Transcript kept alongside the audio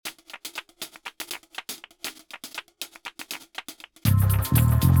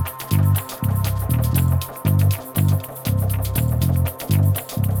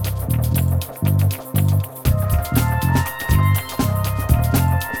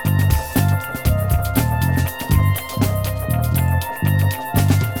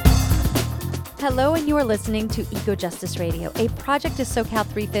Hello, and you are listening to Eco Justice Radio, a project of SoCal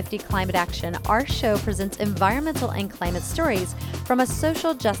 350 Climate Action. Our show presents environmental and climate stories from a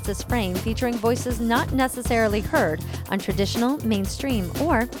social justice frame, featuring voices not necessarily heard on traditional, mainstream,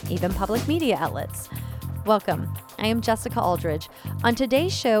 or even public media outlets. Welcome. I am Jessica Aldridge. On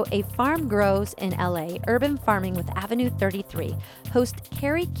today's show, A Farm Grows in LA, Urban Farming with Avenue 33. Host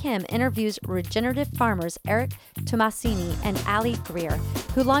Carrie Kim interviews regenerative farmers Eric Tomasini and Ali Greer,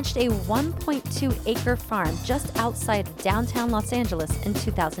 who launched a 1.2-acre farm just outside of downtown Los Angeles in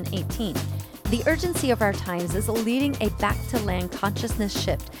 2018. The urgency of our times is leading a back-to-land consciousness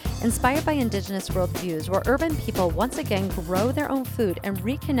shift inspired by indigenous worldviews, where urban people once again grow their own food and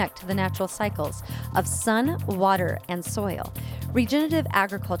reconnect to the natural cycles of sun, water, and soil. Regenerative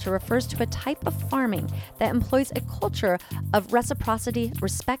agriculture refers to a type of farming that employs a culture of reciprocity,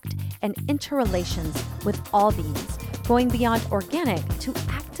 respect, and interrelations with all beings, going beyond organic to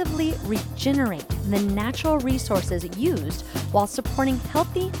actively regenerate the natural resources used while supporting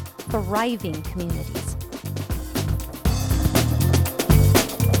healthy, thriving communities.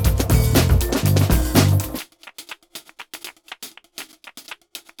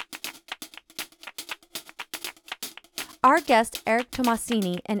 Our guests, Eric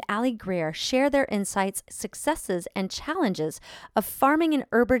Tomasini and Ali Greer, share their insights, successes, and challenges of farming an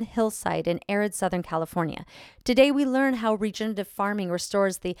urban hillside in arid Southern California. Today, we learn how regenerative farming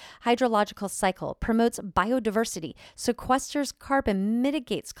restores the hydrological cycle, promotes biodiversity, sequesters carbon,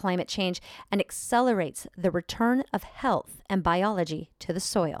 mitigates climate change, and accelerates the return of health and biology to the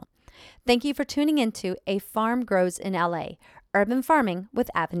soil. Thank you for tuning into A Farm Grows in LA, Urban Farming with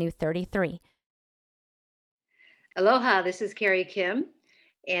Avenue 33. Aloha, this is Carrie Kim,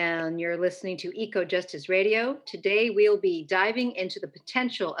 and you're listening to Eco Justice Radio. Today, we'll be diving into the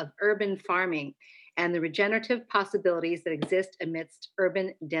potential of urban farming and the regenerative possibilities that exist amidst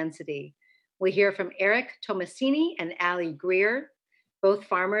urban density. We'll hear from Eric Tomasini and Ali Greer, both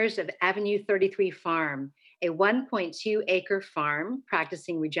farmers of Avenue 33 Farm, a 1.2-acre farm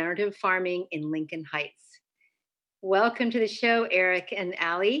practicing regenerative farming in Lincoln Heights. Welcome to the show, Eric and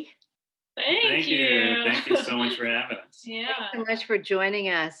Ali. Thank you. Thank you so much for having us. Thanks so much for joining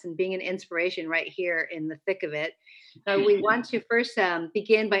us and being an inspiration right here in the thick of it. We want to first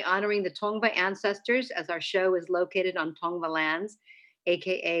begin by honoring the Tongva ancestors, as our show is located on Tongva lands,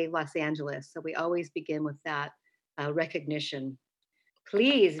 aka Los Angeles. So we always begin with that recognition.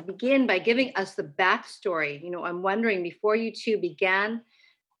 Please begin by giving us the backstory. I'm wondering, before you two began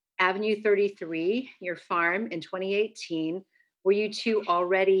Avenue 33, your farm, in 2018, were you two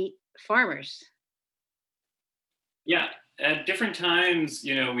already farmers? Yeah, at different times,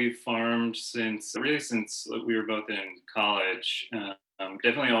 we've farmed since we were both in college.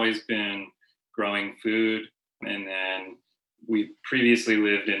 Definitely always been growing food. And then we previously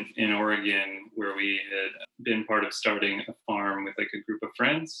lived in Oregon, where we had been part of starting a farm with like a group of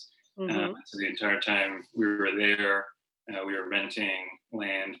friends. Mm-hmm. So the entire time we were there, we were renting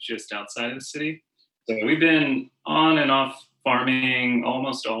land just outside of the city. So we've been on and off farming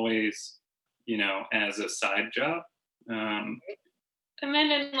almost always, as a side job. And then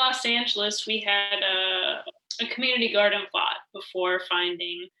in Los Angeles, we had a community garden plot before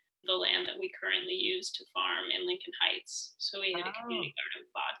finding the land that we currently use to farm in Lincoln Heights. So we had a community garden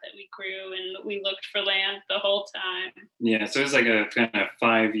plot that we grew, and we looked for land the whole time. Yeah, so it was like a kind of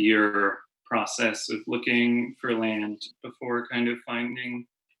 5-year process of looking for land before kind of finding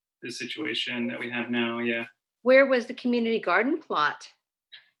the situation that we have now. Yeah. Where was the community garden plot?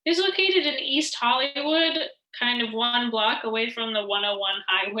 It's located in East Hollywood, kind of one block away from the 101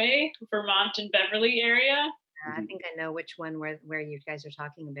 highway, Vermont and Beverly area. I think I know which one where you guys are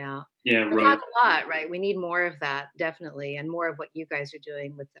talking about. Yeah, We have a lot, right? We need more of that, definitely, and more of what you guys are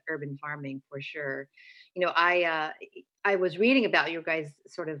doing with the urban farming, for sure. I was reading about your guys'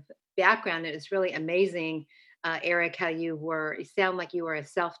 sort of background, and it's really amazing, Eric, how you sound like you were a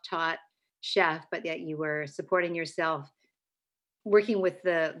self-taught chef, but yet you were supporting yourself, working with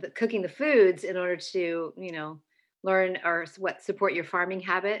the cooking the foods in order to, learn or support your farming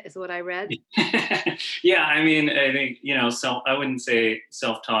habit, is what I read. Yeah, I mean, I think, I wouldn't say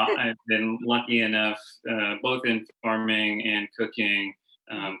self-taught. I've been lucky enough, both in farming and cooking,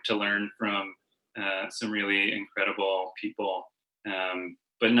 to learn from some really incredible people,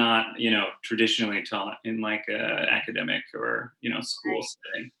 but not, traditionally taught in like a academic or, school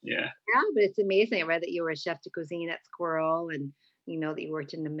setting. Yeah. Yeah, but it's amazing. I read that you were a chef de cuisine at Squirrel, and that you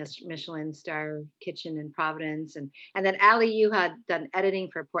worked in the Michelin star kitchen in Providence. And then Ali, you had done editing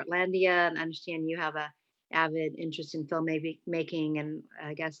for Portlandia, and I understand you have a avid interest in film making and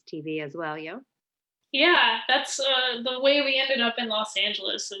I guess TV as well, yeah? Yeah, that's the way we ended up in Los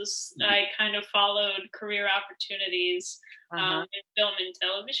Angeles. Is I kind of followed career opportunities Uh-huh. in film and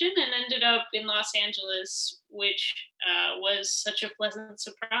television, and ended up in Los Angeles, which was such a pleasant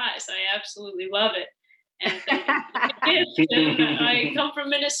surprise. I absolutely love it, and think it's such a gift. And I come from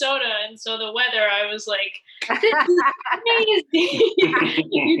Minnesota, and so the weather, I was like, this is amazing.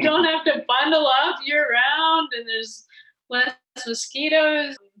 You don't have to bundle up year round, and there's less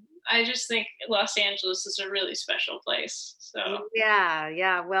mosquitoes. I just think Los Angeles is a really special place. So Yeah,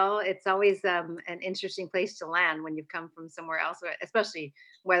 yeah. Well, it's always an interesting place to land when you've come from somewhere else, especially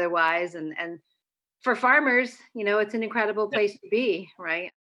weather-wise, and for farmers, it's an incredible place to be,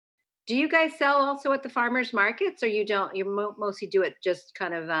 right? Do you guys sell also at the farmers markets, or you don't? You mostly do it just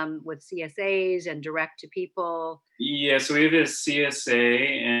kind of with CSAs and direct to people. Yeah, so we have a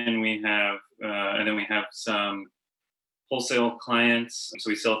CSA, and then we have some wholesale clients. So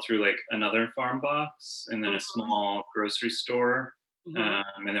we sell through like another farm box, and then a Mhm, small grocery store, mhm.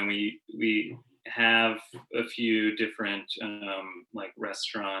 and then we have a few different like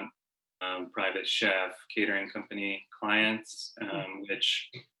restaurant, private chef, catering company clients, which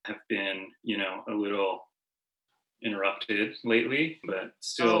have been a little interrupted lately, but Oh,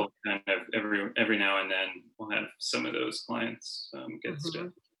 still kind of every now and then we'll have some of those clients get stuff.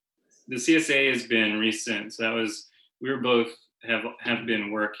 mhm. The CSA has been recent. So that was we were both have been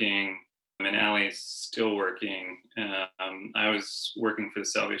working, and Allie's still working. I was working for the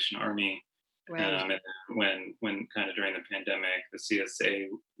Salvation Army, Right. and when kind of during the pandemic, the CSA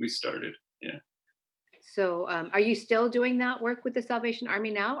we started. Yeah. So, are you still doing that work with the Salvation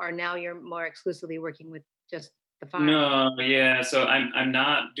Army now, or now you're more exclusively working with just the farm? No, yeah. So I'm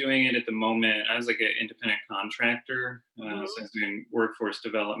not doing it at the moment. I was like an independent contractor, so I Mhm. was doing workforce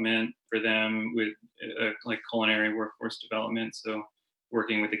development for them with like culinary workforce development. So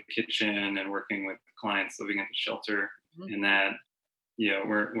working with the kitchen and working with clients living at the shelter, Mhm. and that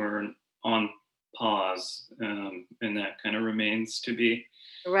we're on pause, and that kind of remains to be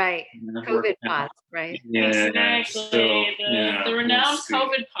Right. worked COVID out. pause, right? Yeah. So exactly, the we'll renowned see.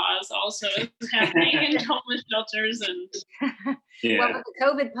 COVID pause also is happening in homeless shelters, and Well, Yeah. but the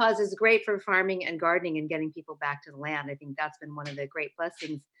COVID pause is great for farming and gardening and getting people back to the land. I think that's been one of the great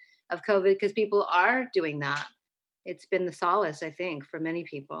blessings of COVID because people are doing that. It's been the solace, I think, for many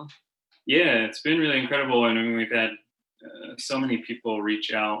people. Yeah, it's been really incredible. And I mean, we've had so many people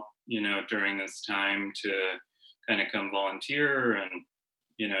reach out, during this time to kind of come volunteer and,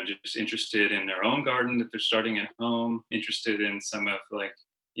 just interested in their own garden that they're starting at home, interested in some of like,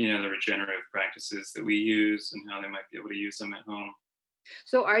 the regenerative practices that we use and how they might be able to use them at home.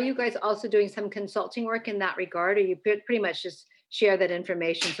 So, are you guys also doing some consulting work in that regard, or you pretty much just share that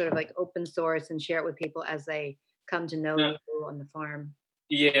information, sort of like open source, and share it with people as they come to know No, you on the farm?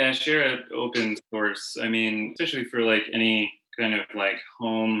 yeah, share it open source. I mean, especially for like any kind of like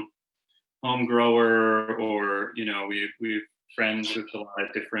home grower, or we've friends with a lot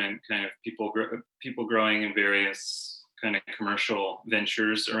of different kind of people growing in various kind of commercial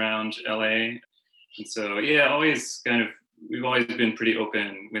ventures around LA. And so yeah, always kind of we've always been pretty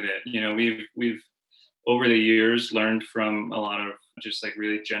open with it. We've over the years learned from a lot of just like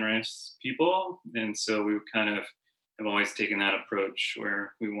really generous people, and so we kind of have always taken that approach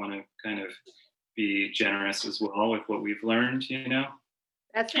where we want to kind of be generous as well with what we've learned.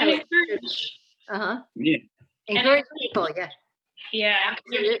 That's and how it should. encourage Uh huh. Yeah. and Encourage people. Yeah,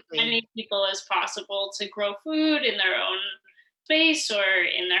 encourage as absolutely. many people as possible to grow food in their own space or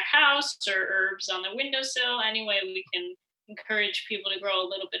in their house, or herbs on the windowsill. Any way we can encourage people to grow a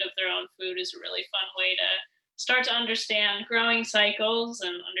little bit of their own food is a really fun way to start to understand growing cycles,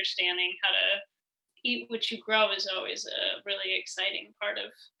 and understanding how to eat what you grow is always a really exciting part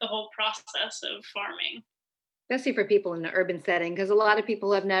of the whole process of farming. Especially for people in the urban setting, because a lot of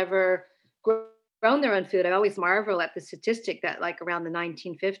people have never grown their own food. I always marvel at the statistic that, like, around the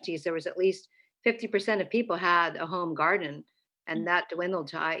 1950s, there was at least 50% of people had a home garden, and that dwindled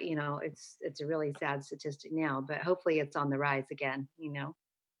to, it's a really sad statistic now, but hopefully it's on the rise again.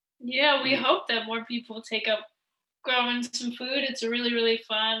 Yeah, we hope that more people take up growing some food. It's a really, really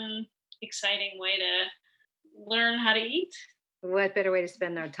fun, exciting way to learn how to eat. What better way to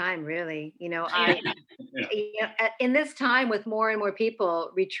spend our time, really? Yeah. Yeah. In this time with more and more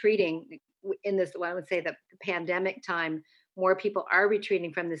people retreating in this, well, I would say the pandemic time, more people are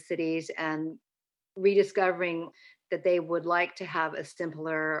retreating from the cities and rediscovering that they would like to have a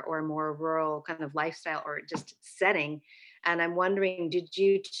simpler or more rural kind of lifestyle or just setting. And I'm wondering, did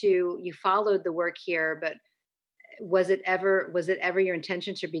you followed the work here, but was it ever your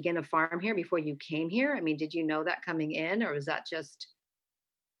intention to begin a farm here before you came here? I mean, did you know that coming in, or was that just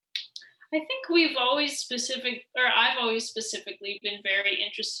I think I've always specifically been very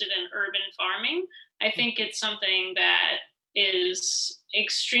interested in urban farming. I think it's something that is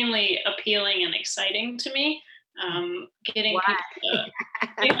extremely appealing and exciting to me. Getting Why?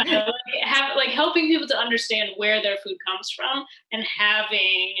 people to, helping people to understand where their food comes from and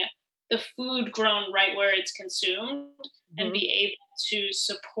having the food grown right where it's consumed and be able to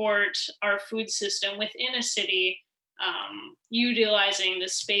support our food system within a city, utilizing the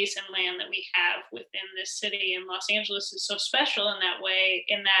space and land that we have within this city. And Los Angeles is so special in that way,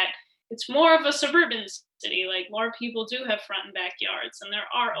 in that it's more of a suburban city. Like, more people do have front and backyards, and there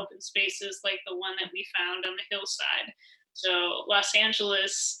are open spaces like the one that we found on the hillside. So Los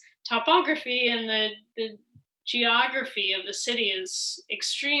Angeles topography and the geography of the city is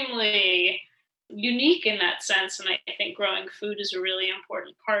extremely unique in that sense. And I think growing food is a really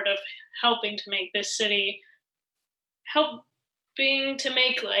important part of helping to make this city, helping to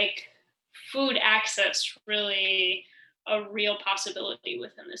make like food access really a real possibility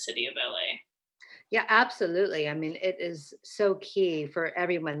within the city of LA. Yeah, absolutely. I mean, it is so key for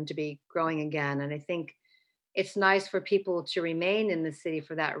everyone to be growing again. And I think it's nice for people to remain in the city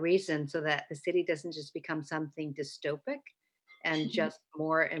for that reason, so that the city doesn't just become something dystopic and just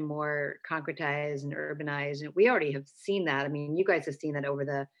more and more concretized and urbanized. And we already have seen that. I mean, you guys have seen that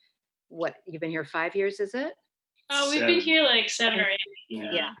over you've been here 5 years, is it? Oh, we've been here like 7 or 8.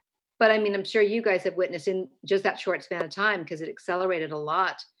 Yeah. But I mean, I'm sure you guys have witnessed in just that short span of time, because it accelerated a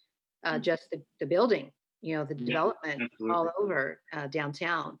lot, just the building, the development all over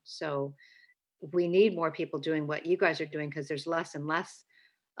downtown. So we need more people doing what you guys are doing, because there's less and less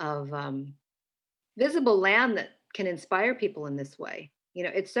of visible land that can inspire people in this way.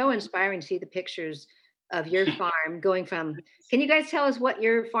 It's so inspiring to see the pictures of your farm going from. Can you guys tell us what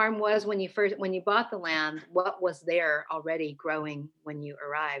your farm was when you bought the land? What was there already growing when you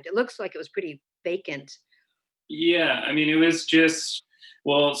arrived? It looks like it was pretty vacant. Yeah, I mean, it was just,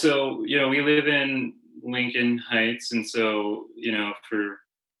 well, so we live in Lincoln Heights, and so for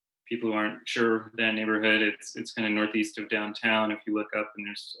people who aren't sure that neighborhood, it's kind of northeast of downtown. If you look up, and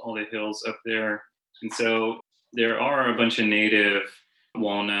there's all the hills up there, and so there are a bunch of native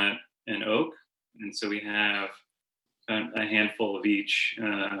walnut and oak. And so we have a handful of each,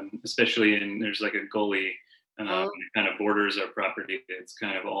 especially there's like a gully that kind of borders our property. It's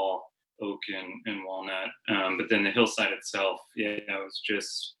kind of all oak and walnut. But then the hillside itself, it was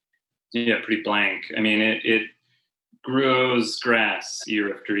just, pretty blank. I mean, it grows grass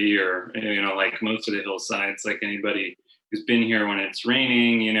year after year, like most of the hillsides, like anybody who's been here when it's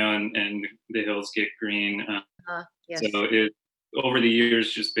raining, and the hills get green. Yes. So it, over the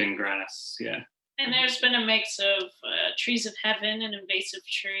years, just been grass. Yeah. And there's been a mix of trees of heaven and invasive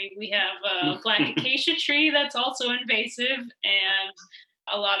tree. We have a black acacia tree that's also invasive, and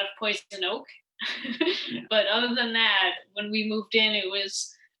a lot of poison oak. But other than that, when we moved in, it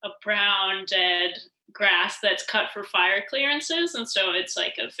was a brown dead grass that's cut for fire clearances. And so it's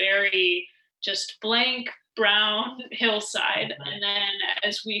like a very just blank brown hillside. And then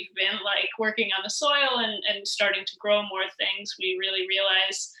as we've been like working on the soil and starting to grow more things, we really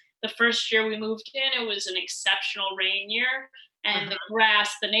realized the first year we moved in, it was an exceptional rain year. And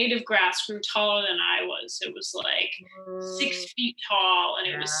the native grass grew taller than I was. It was like 6 feet tall. And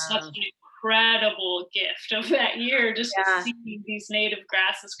it was such an incredible gift of that year, just to see these native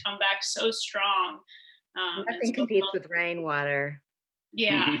grasses come back so strong. Nothing competes with rainwater.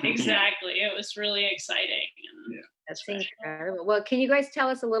 Yeah, exactly. It was really exciting. That's incredible. Well, can you guys tell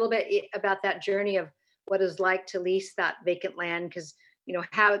us a little bit about that journey of what it's like to lease that vacant land? Because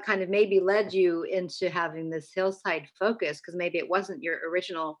how it kind of maybe led you into having this hillside focus, because maybe it wasn't your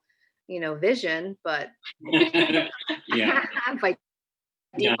original, vision, but not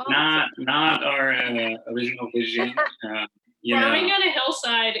our original vision. Farming on a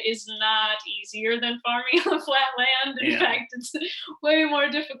hillside is not easier than farming on flat land. In fact, it's way more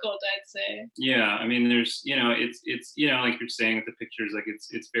difficult, I'd say. Yeah, I mean, there's, it's like you're saying with the pictures, like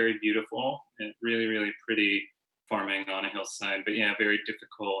it's very beautiful and really, really pretty farming on a hillside, but very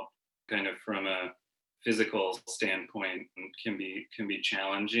difficult kind of from a physical standpoint, and can be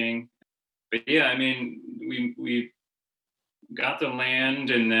challenging. But I mean, we got the land,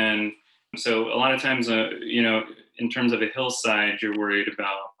 and then so a lot of times in terms of a hillside, you're worried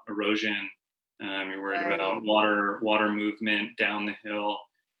about erosion, you're worried about water movement down the hill.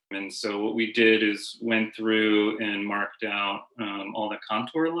 And so what we did is went through and marked out all the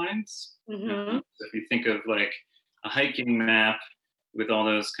contour lines. So if you think of like a hiking map with all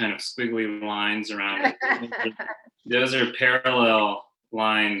those kind of squiggly lines around it, those are parallel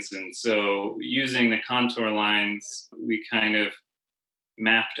lines. And so using the contour lines, we kind of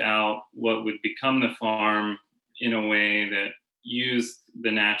mapped out what would become the farm in a way that used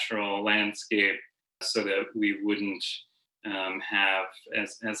the natural landscape so that we wouldn't have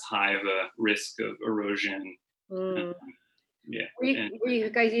as high of a risk of erosion. Mm. Yeah. Were you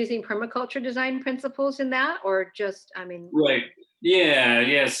guys using permaculture design principles in that, or just, I mean? Right.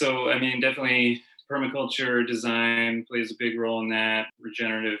 Yeah. So, I mean, definitely permaculture design plays a big role in that.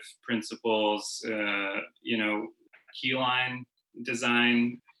 Regenerative principles, keyline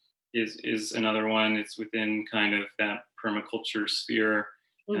design is another one. It's within kind of that permaculture sphere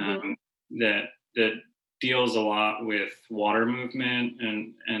that deals a lot with water movement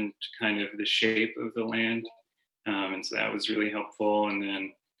and kind of the shape of the land. And so that was really helpful. And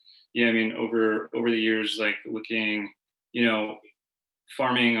then, yeah, I mean, over the years, like looking,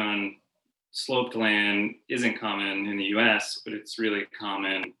 farming on sloped land isn't common in the U.S., but it's really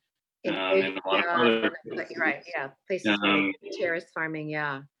common in a lot of other places. Right, yeah, places like terrace farming,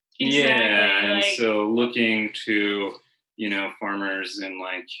 yeah. Exactly, yeah, and so looking to, farmers in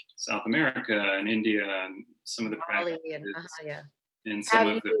like South America and India and some of the practices and some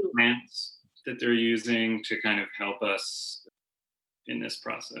of the plants that they're using to kind of help us in this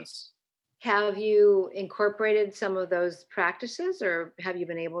process. Have you incorporated some of those practices, or have you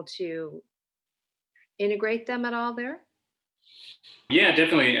been able to integrate them at all there? Yeah,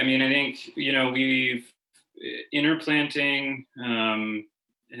 definitely. I mean, I think, we've interplanting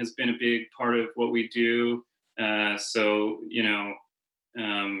has been a big part of what we do. So,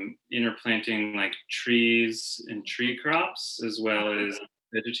 interplanting like trees and tree crops as well as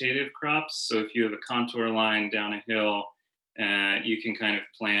vegetative crops. So if you have a contour line down a hill, you can kind of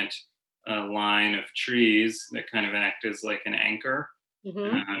plant a line of trees that kind of act as like an anchor.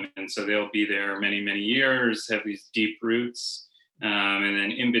 And so they'll be there many, many years, have these deep roots. And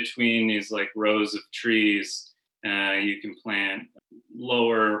then in between these like rows of trees, you can plant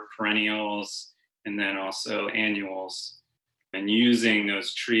lower perennials and then also annuals, and using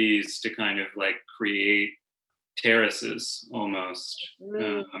those trees to kind of like create terraces almost.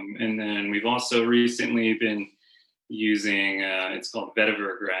 And then we've also recently been using, it's called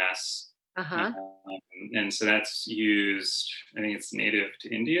vetiver grass. And so that's used, I think it's native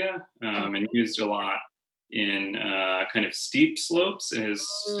to India, and used a lot in kind of steep slopes. It has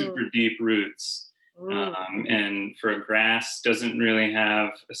super deep roots. And for a grass, doesn't really have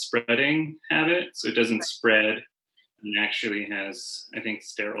a spreading habit, so it doesn't spread, and actually has, I think,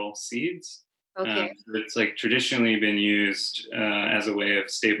 sterile seeds. So it's like traditionally been used as a way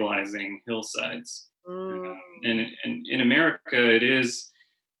of stabilizing hillsides. And in America, it is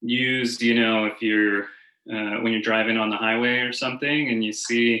used, if you're when you're driving on the highway or something and you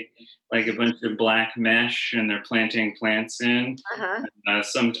see like a bunch of black mesh and they're planting plants in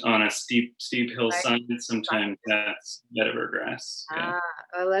some on a steep hillside. Sometimes that's vetiver grass.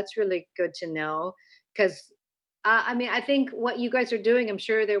 Well, that's really good to know, because I mean, I think what you guys are doing, I'm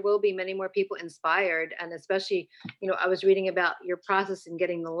sure there will be many more people inspired, and especially, I was reading about your process in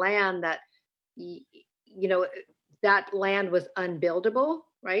getting the land that, that land was unbuildable,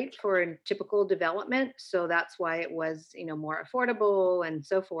 right, for a typical development. So that's why it was, more affordable and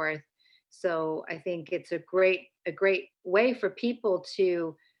so forth. So I think it's a great way for people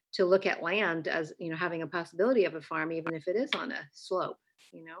to look at land as, having a possibility of a farm, even if it is on a slope,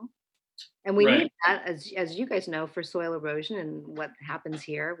 And we need that, as you guys know, for soil erosion and what happens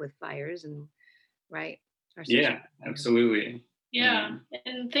here with fires and absolutely. Yeah,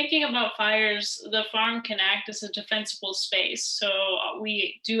 and thinking about fires, the farm can act as a defensible space. So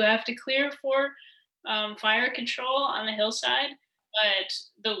we do have to clear for fire control on the hillside, but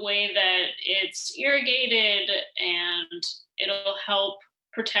the way that it's irrigated and it'll help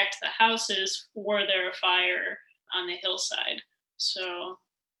protect the houses for their fire on the hillside. So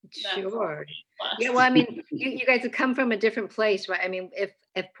sure. Yeah, well, I mean, you guys have come from a different place, right? I mean, if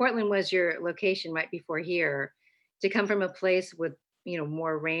Portland was your location right before here, to come from a place with,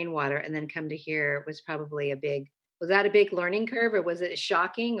 more rainwater and then come to here was probably was that a big learning curve, or was it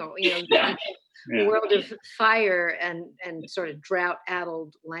shocking, or, the world of fire and sort of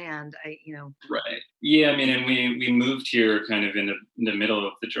drought-addled land, Right. Yeah, I mean, and we moved here kind of in the middle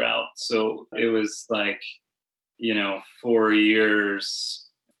of the drought. So it was like, 4 years,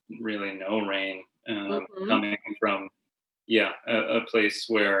 really no rain, coming from, a place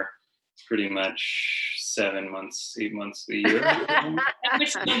where pretty much 7 months, 8 months a year.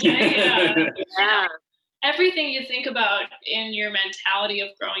 Everything you think about in your mentality of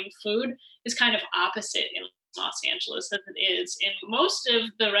growing food is kind of opposite in Los Angeles as it is in most of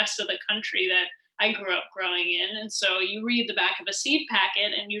the rest of the country that I grew up growing in. And so you read the back of a seed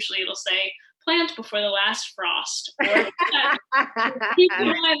packet and usually it'll say plant before the last frost, or Keep in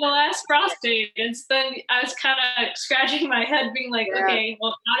mind the last frost date. And then I was kind of scratching my head, being like, Yeah. okay,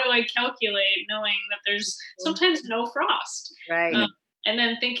 well, how do I calculate knowing that there's sometimes no frost? Right. And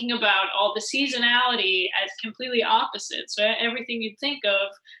then thinking about all the seasonality as completely opposite. So everything you'd think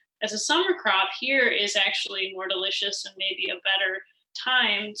of as a summer crop here is actually more delicious and maybe a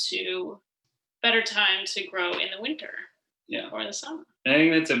time to grow in the winter. Yeah. Or the summer. I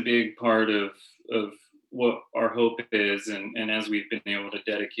think that's a big part of what our hope is, and as we've been able to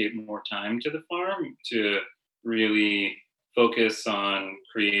dedicate more time to the farm to really focus on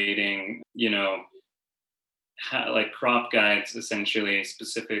creating, like crop guides essentially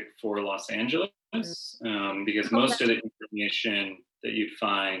specific for Los Angeles, because most of the information that you'd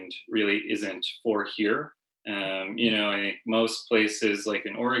find really isn't for here. I think most places like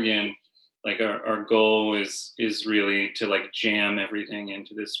in Oregon, like our goal is really to like jam everything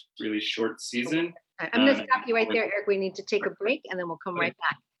into this really short season. I'm going to stop you right there, Eric. We need to take a break, and then we'll come right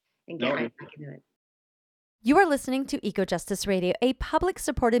back and get right back into it. You are listening to Eco Justice Radio, a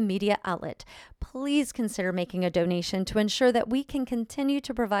public-supported media outlet. Please consider making a donation to ensure that we can continue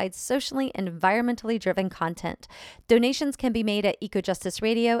to provide socially and environmentally driven content. Donations can be made at Eco Justice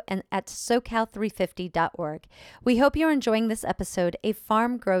Radio and at SoCal350.org. We hope you're enjoying this episode, A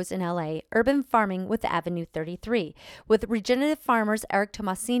Farm Grows in LA, Urban Farming with Avenue 33, with regenerative farmers Eric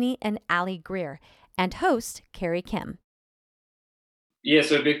Tomasini and Ali Greer, and host Carrie Kim. Yeah,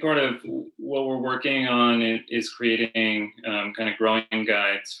 so a big part of what we're working on is creating kind of growing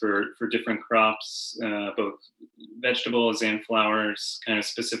guides for different crops, both vegetables and flowers, kind of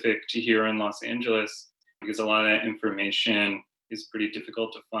specific to here in Los Angeles, because a lot of that information is pretty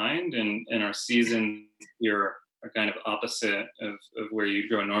difficult to find, and our seasons here are kind of opposite of where you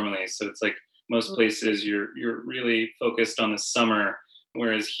grow normally. So it's like most places you're really focused on the summer,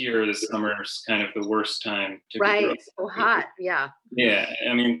 whereas here the summer is kind of the worst time to right. grow. It's so hot. Yeah. Yeah.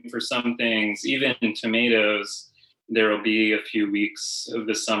 I mean, for some things, even tomatoes, there will be a few weeks of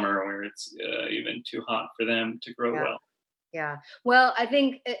the summer where it's even too hot for them to grow well. Yeah. Well, I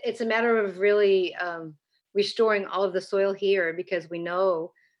think it's a matter of really restoring all of the soil here, because we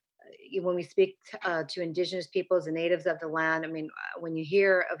know when we speak to indigenous peoples and natives of the land, I mean, when you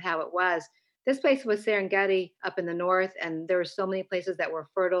hear of how it was, this place was Serengeti up in the north, and there were so many places that were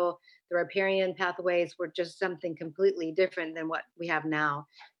fertile. The riparian pathways were just something completely different than what we have now,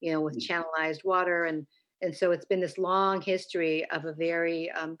 with channelized water. And so it's been this long history of a very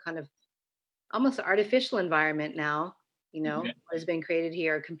kind of almost artificial environment now, what has been created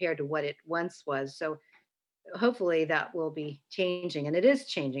here compared to what it once was. So hopefully that will be changing, and it is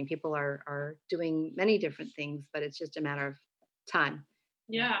changing. People are doing many different things, but it's just a matter of time.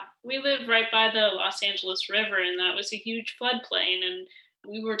 Yeah, we live right by the Los Angeles River, and that was a huge floodplain. And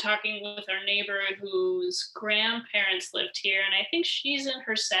we were talking with our neighbor whose grandparents lived here, and I think she's in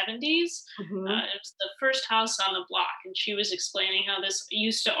her 70s. Mm-hmm. It was the first house on the block, and she was explaining how this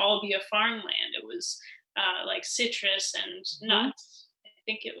used to all be a farmland. It was like citrus and nuts. I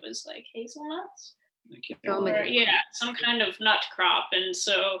think it was like hazelnuts. Some kind of nut crop. And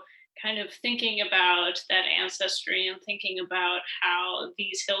so kind of thinking about that ancestry and thinking about how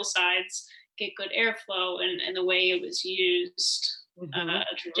these hillsides get good airflow and the way it was used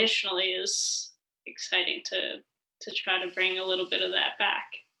traditionally is exciting to try to bring a little bit of that back.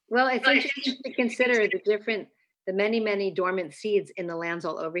 Well, it's interesting to consider the many dormant seeds in the lands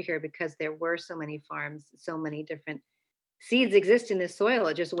all over here, because there were so many farms, so many different seeds exist in this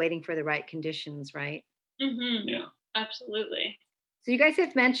soil, just waiting for the right conditions, right? Mm-hmm. Yeah, absolutely. So you guys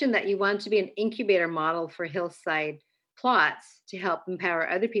have mentioned that you want to be an incubator model for hillside plots to help empower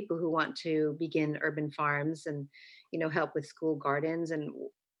other people who want to begin urban farms and, help with school gardens and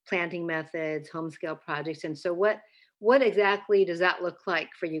planting methods, home scale projects. And so what exactly does that look like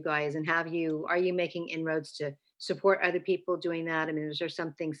for you guys? And are you making inroads to support other people doing that? I mean, is there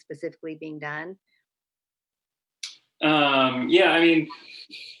something specifically being done? Yeah, I mean,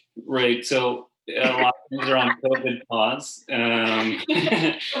 right. So a lot of things are on COVID pause.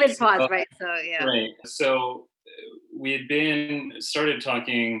 COVID pause, right? So yeah. Right. So we had started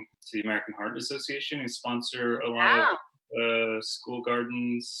talking to the American Heart Association, who sponsor a lot of school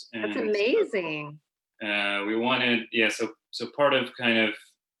gardens. And that's amazing. We wanted, so part of kind of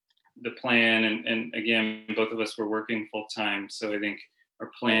the plan, and again, both of us were working full time, so I think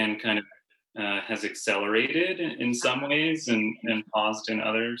our plan kind of has accelerated in some ways and paused in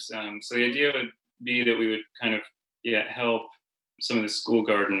others. So the idea would be that we would kind of help some of the school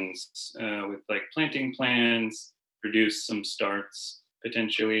gardens with like planting plans, produce some starts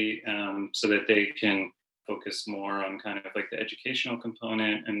potentially, so that they can focus more on kind of like the educational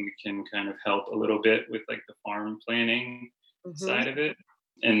component, and we can kind of help a little bit with like the farm planning side of it.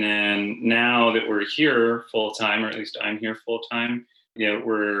 And then now that we're here full time, or at least I'm here full time,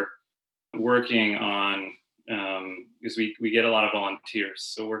 we're working on, because we get a lot of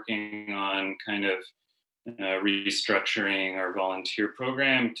volunteers. So working on kind of restructuring our volunteer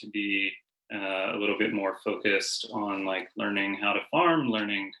program to be a little bit more focused on like learning how to farm,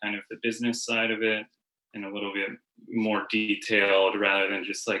 learning kind of the business side of it, and a little bit more detailed rather than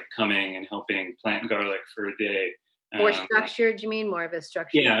just like coming and helping plant garlic for a day. More structured, you mean? More of a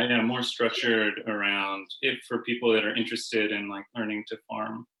structure? Yeah, more structured around it for people that are interested in like learning to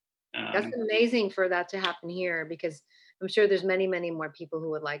farm. That's amazing for that to happen here, because I'm sure there's many, many more people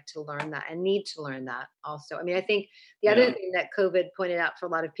who would like to learn that and need to learn that also. I mean, I think the other thing that COVID pointed out for a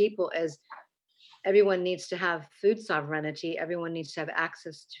lot of people is everyone needs to have food sovereignty. Everyone needs to have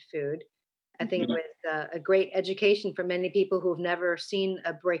access to food. I think with a great education for many people who've never seen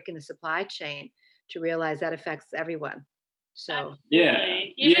a break in the supply chain to realize that affects everyone. So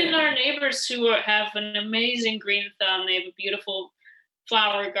even our neighbors who have an amazing green thumb, they have a beautiful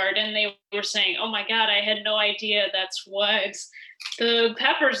flower garden, they were saying, oh my God, I had no idea that's what the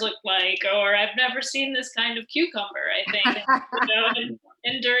peppers look like, or I've never seen this kind of cucumber, I think.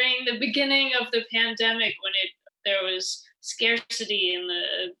 And during the beginning of the pandemic, when there was scarcity in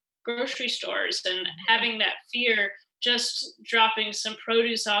the grocery stores, and having that fear, just dropping some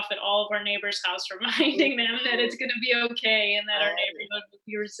produce off at all of our neighbors' house, reminding them that it's going to be okay and that our neighborhood will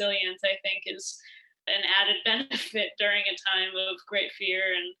be resilient, I think is an added benefit during a time of great fear,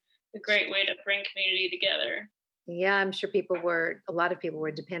 and a great way to bring community together. Yeah, I'm sure a lot of people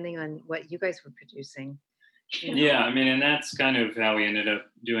were depending on what you guys were producing. Yeah, I mean, and that's kind of how we ended up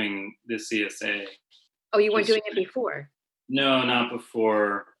doing the CSA. Oh, you weren't doing it before? No, not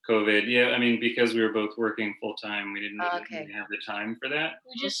before COVID. Yeah, I mean, because we were both working full time, we didn't really have the time for that.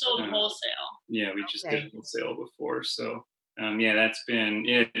 We just sold wholesale. Yeah, we just did wholesale before. So, that's been,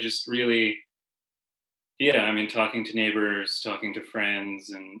 just really, I mean, talking to neighbors, talking to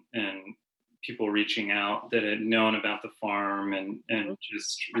friends, and people reaching out that had known about the farm, and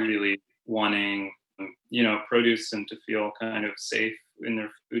just really wanting, produce and to feel kind of safe in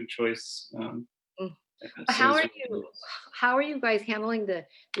their food choice. How are you guys handling the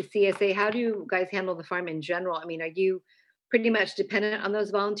CSA? How do you guys handle the farm in general? I mean, are you pretty much dependent on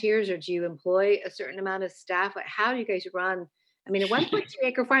those volunteers, or do you employ a certain amount of staff? How do you guys run? I mean, a 1.2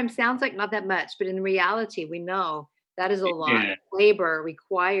 acre farm sounds like not that much, but in reality, we know that is a lot of labor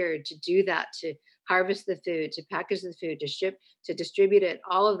required to do that, to harvest the food, to package the food, to ship, to distribute it.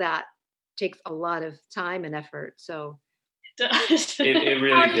 All of that takes a lot of time and effort. So it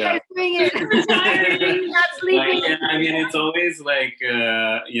really does. Not sleeping. I mean, it's always like,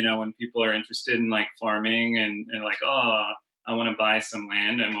 when people are interested in like farming and like, oh, I want to buy some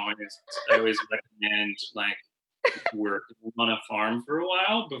land. I always recommend like work on a farm for a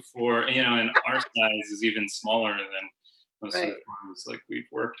while before, and our size is even smaller than most of the farms like we've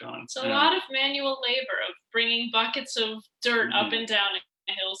worked on. It's a lot of manual labor of bringing buckets of dirt up and down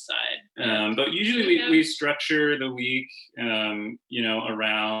a hillside. But usually we structure the week,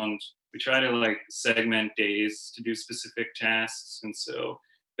 around, we try to like segment days to do specific tasks. And so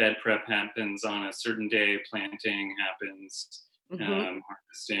bed prep happens on a certain day, planting happens,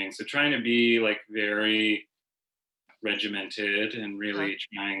 harvesting. So trying to be like very regimented and really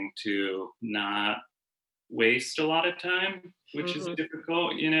trying to not waste a lot of time, which is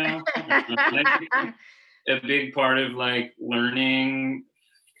difficult, I think a big part of like learning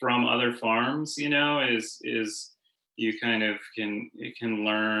from other farms, is you kind of can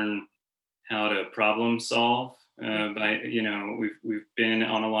learn how to problem solve by, we've been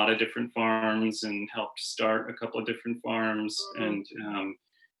on a lot of different farms and helped start a couple of different farms, and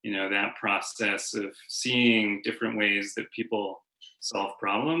that process of seeing different ways that people solve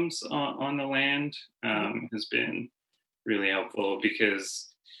problems on the land has been really helpful,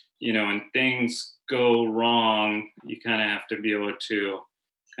 because when things go wrong, you kind of have to be able to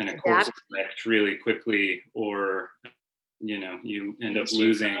kind of course correct really quickly, or you end up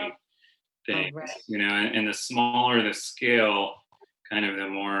losing things. And the smaller the scale, kind of the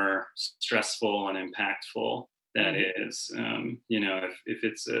more stressful and impactful that is. If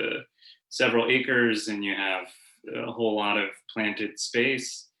it's several acres and you have a whole lot of planted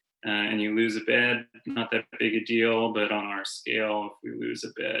space, and you lose a bed, not that big a deal, but on our scale, if we lose a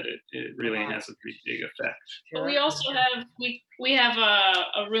bed, it really has a pretty big effect. But we also have we have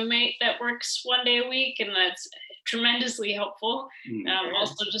a roommate that works one day a week, and that's tremendously helpful.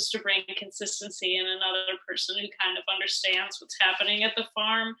 Also, just to bring consistency, and another person who kind of understands what's happening at the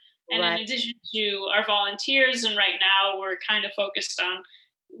farm. And in addition to our volunteers, and right now we're kind of focused on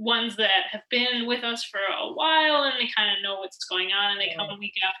ones that have been with us for a while and they kind of know what's going on and they come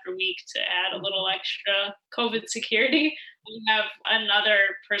week after week to add a little extra COVID security. We have another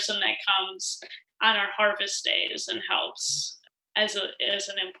person that comes on our harvest days and helps as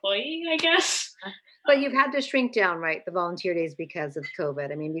an employee, I guess. But you've had to shrink down, right, the volunteer days because of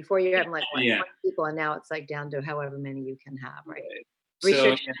COVID. I mean, before you had like 20 people, and now it's like down to however many you can have, right?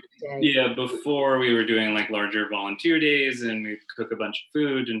 So, yeah, before we were doing like larger volunteer days and we'd cook a bunch of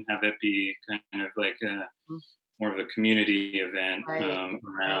food and have it be kind of like more of a community event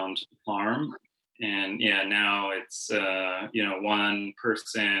around the farm. And yeah, now it's, one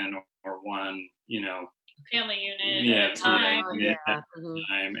person or one, family unit at a time.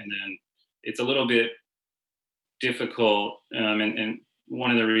 And then it's a little bit difficult. And one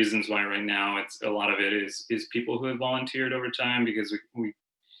of the reasons why right now it's a lot of it is people who have volunteered over time, because we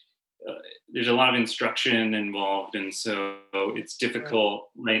there's a lot of instruction involved, and so it's difficult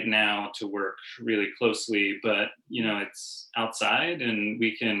right now to work really closely. But it's outside, and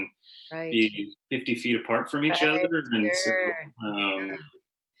we can be 50 feet apart from each other, and so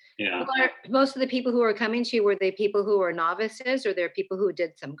Well, most of the people who are coming to you, were they people who are novices, or they're people who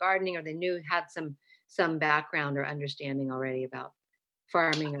did some gardening, or they had some background or understanding already about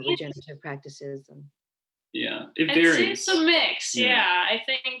farming or regenerative practices? And it varies. I'd say it's a mix. I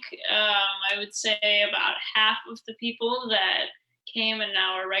think I would say about half of the people that came and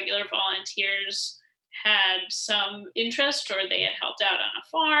now are regular volunteers had some interest, or they had helped out on a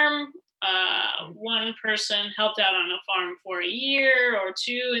farm. One person helped out on a farm for a year or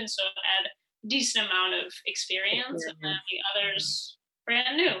two, and so had a decent amount of experience. And then the others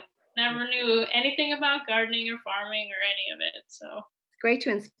brand new, never knew anything about gardening or farming or any of it. So great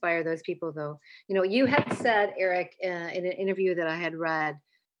to inspire those people, though. You had said, Eric, in an interview that I had read,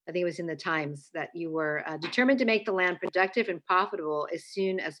 I think it was in the Times, that you were determined to make the land productive and profitable as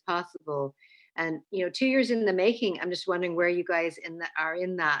soon as possible. And 2 years in the making, I'm just wondering where you guys are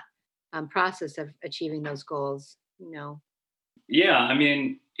in that process of achieving those goals. Yeah, I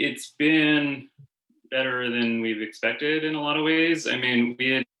mean, it's been better than we've expected in a lot of ways. I mean, we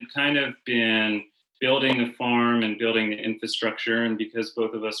had kind of been building the farm and building the infrastructure, and because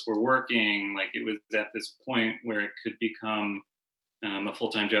both of us were working, like it was at this point where it could become a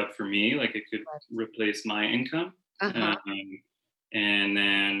full-time job for me, like it could replace my income. And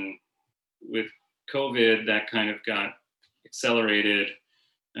then with COVID, that kind of got accelerated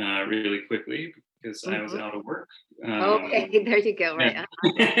really quickly because I was out of work. Okay, there you go. Right.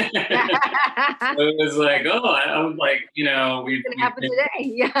 So it was like, I was like, we've gonna happen today.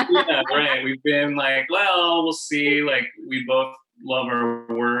 Yeah, right. We've been like, well, we'll see. Like, we both love our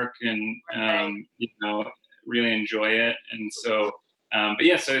work and really enjoy it. And so, but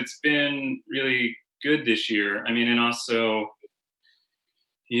yeah, so it's been really good this year. I mean, and also,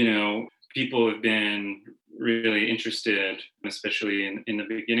 people have been really interested, especially in the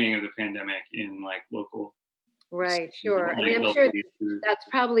beginning of the pandemic, in like local. Right, sure. I mean, I'm sure that's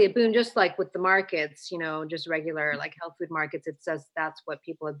probably a boon, just like with the markets, just regular like health food markets. It says that's what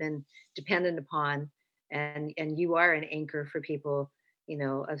people have been dependent upon, and you are an anchor for people,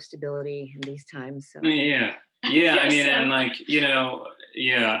 of stability in these times. So. Yeah. I mean, and like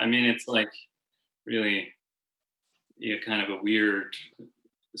I mean, it's like really, kind of a weird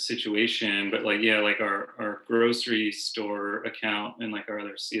situation, but like like our grocery store account and like our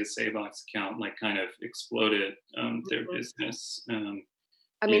other CSA box account like kind of exploded their business.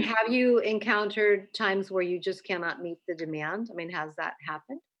 I mean, have you encountered times where you just cannot meet the demand? I mean, has that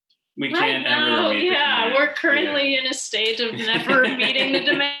happened? We can't ever meet the demand. We're currently in a state of never meeting the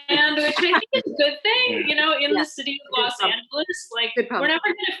demand, which I think is a good thing. In the city of Los Angeles, like we're never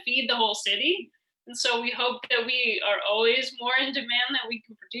going to feed the whole city. And so we hope that we are always more in demand that we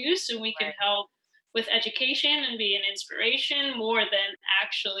can produce, and we can help with education and be an inspiration more than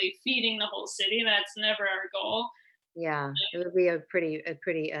actually feeding the whole city. That's never our goal. Yeah, it would be a pretty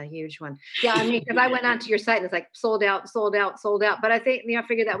huge one. Yeah, I mean, because I went onto your site and it's like sold out. But I think I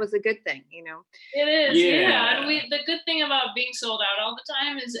figured that was a good thing, It is, yeah. And the good thing about being sold out all the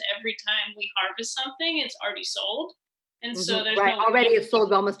time is every time we harvest something, it's already sold. And so there's already it's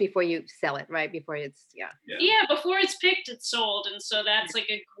sold almost before you sell it, right? Before it's before it's picked, it's sold. And so that's like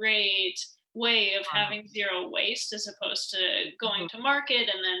a great way of having zero waste, as opposed to going to market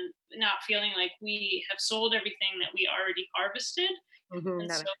and then not feeling like we have sold everything that we already harvested.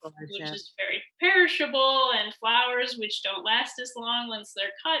 And so which is very perishable, and flowers which don't last as long once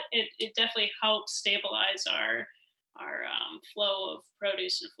they're cut. It definitely helps stabilize our flow of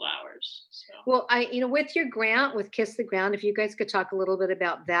produce and flowers. years. So. Well, with your grant, with Kiss the Ground, if you guys could talk a little bit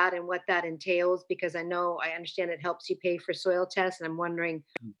about that and what that entails, because I understand it helps you pay for soil tests, and I'm wondering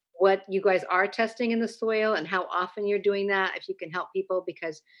what you guys are testing in the soil and how often you're doing that, if you can help people,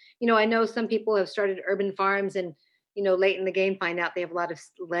 because, I know some people have started urban farms and, late in the game find out they have a lot of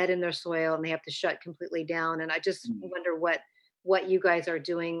lead in their soil and they have to shut completely down. And I just wonder what you guys are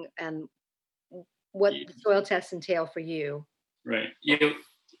doing and what the soil tests entail for you. Right. Yeah.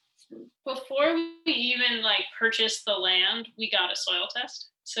 Before we even purchased the land, we got a soil test.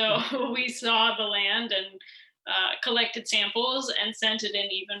 So we saw the land and collected samples and sent it in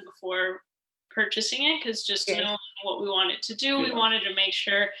even before purchasing it, because just knowing what we wanted to do, we wanted to make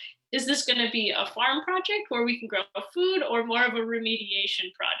sure, is this going to be a farm project where we can grow food, or more of a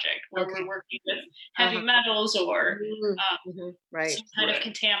remediation project where we're working with heavy metals or some kind of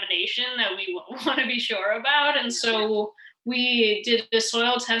contamination that we want to be sure about. And so we did a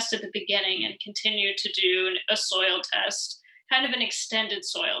soil test at the beginning and continued to do a soil test, kind of an extended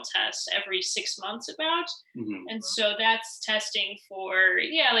soil test every 6 months about. And so that's testing for,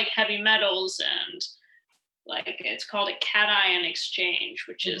 heavy metals, and it's called a cation exchange,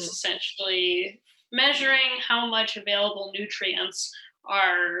 which is essentially measuring how much available nutrients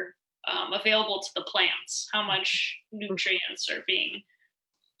are available to the plants, how much nutrients are being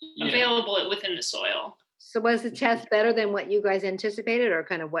available within the soil. So was the test better than what you guys anticipated, or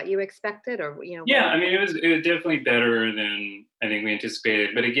kind of what you expected, or Yeah, I mean, it was definitely better than I think we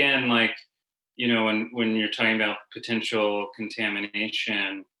anticipated. But again, when you're talking about potential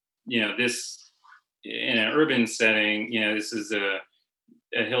contamination, this in an urban setting, this is a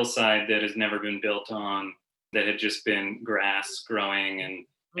hillside that has never been built on, that had just been grass growing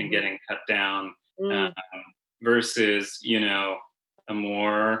and getting cut down, versus a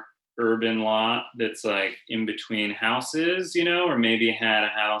more urban lot that's in between houses, or maybe had a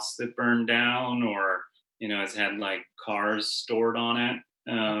house that burned down, or has had cars stored on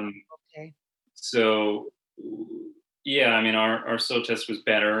it. So yeah, I mean, our soil test was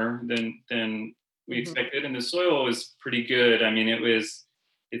better than we expected, and the soil was pretty good. I mean,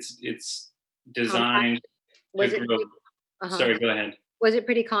 it's designed to grow. Sorry, go ahead. Was it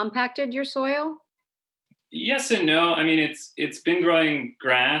pretty compacted, your soil? Yes and no. I mean, it's been growing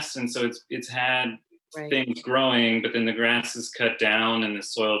grass, and so it's had things growing, but then the grass is cut down and the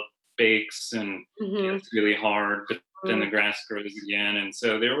soil bakes and gets really hard, but then the grass grows again. And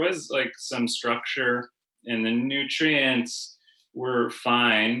so there was some structure, and the nutrients were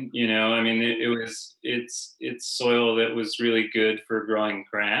fine. I mean, it's soil that was really good for growing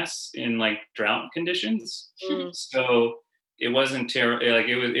grass in drought conditions. So it wasn't terrible.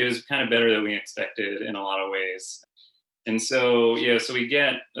 It was kind of better than we expected in a lot of ways. And so, so we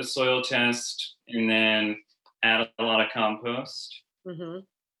get a soil test and then add a lot of compost.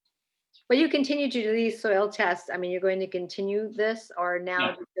 But you continue to do these soil tests. I mean, you're going to continue this, or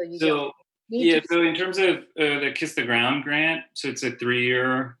now? So in terms of the Kiss the Ground grant, so it's a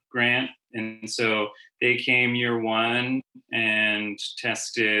 3-year grant. And so they came year 1 and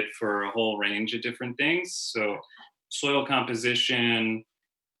tested for a whole range of different things. So soil composition,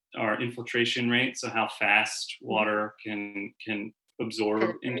 our infiltration rate, so how fast water can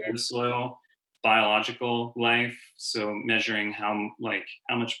absorb into the soil, biological life, so measuring how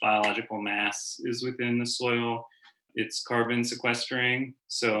much biological mass is within the soil. It's carbon sequestering,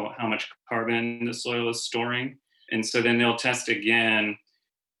 so how much carbon the soil is storing. And so then they'll test again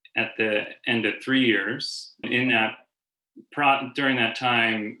at the end of 3 years. In that during that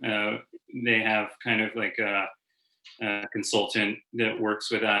time, they have kind of a consultant that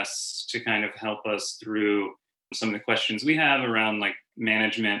works with us to kind of help us through some of the questions we have around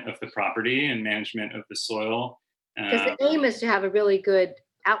management of the property and management of the soil. Because the aim is to have a really good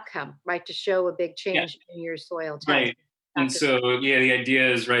outcome, right? To show a big change in your soil test. Right. And so, the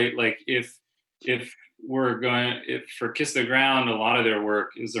idea is, if for Kiss the Ground, a lot of their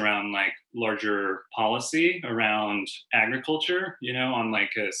work is around larger policy around agriculture, on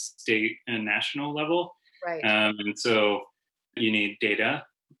a state and national level. Right. And so you need data,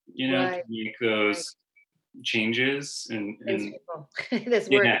 to make those changes and this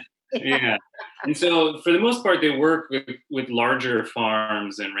work. Yeah. And so for the most part, they work with larger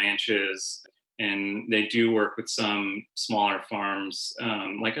farms and ranches, and they do work with some smaller farms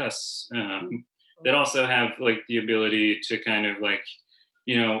like us that also have the ability to kind of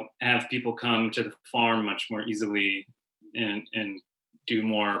have people come to the farm much more easily and do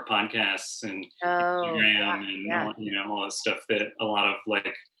more podcasts and Instagram and all the stuff that a lot of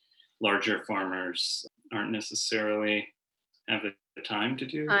larger farmers aren't necessarily have the time to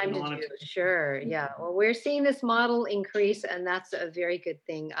do Time in a to lot of do, times. sure. Yeah. Well, we're seeing this model increase, and that's a very good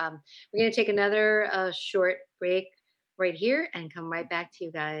thing. We're going to take another short break right here and come right back to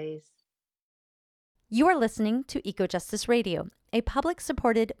you guys. You are listening to Eco Justice Radio, a public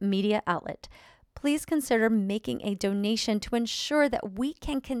supported media outlet. Please consider making a donation to ensure that we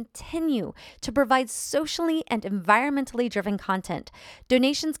can continue to provide socially and environmentally driven content.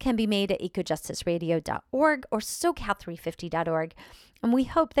 Donations can be made at ecojusticeradio.org or socal350.org. And we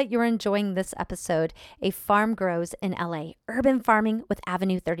hope that you're enjoying this episode, A Farm Grows in LA, Urban Farming with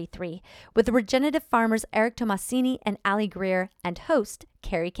Avenue 33, with the regenerative farmers Eric Tomasini and Ali Greer, and host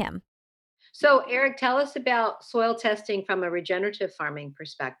Carrie Kim. So, Eric, tell us about soil testing from a regenerative farming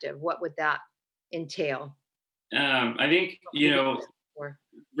perspective. What would that entail? I think,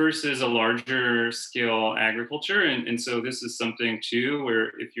 versus a larger scale agriculture. And so this is something too, where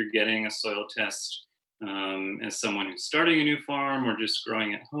if you're getting a soil test as someone who's starting a new farm or just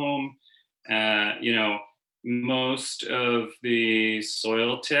growing at home, most of the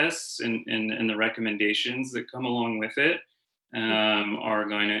soil tests and the recommendations that come along with it are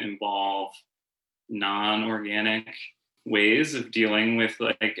going to involve non-organic ways of dealing with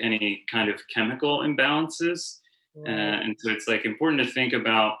like any kind of chemical imbalances. Right. And so it's like important to think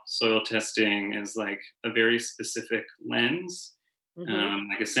about soil testing as like a very specific lens.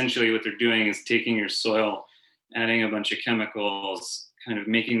 Like essentially what they're doing is taking your soil, adding a bunch of chemicals, kind of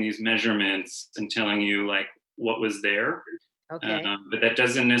making these measurements and telling you like what was there. Okay. But that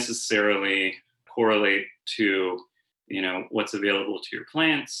doesn't necessarily correlate to what's available to your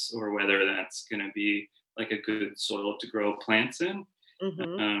plants or whether that's going to be like a good soil to grow plants in.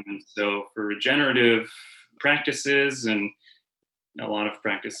 So for regenerative practices and a lot of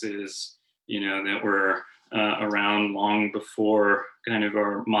practices, that were around long before kind of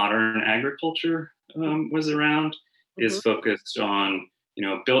our modern agriculture was around, is focused on,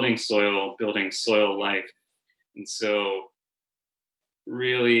 building soil life. And so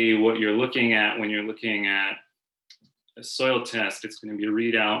really what you're looking at when you're looking at a soil test, it's going to be a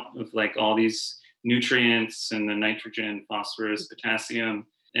readout of like all these nutrients and the nitrogen, phosphorus, potassium.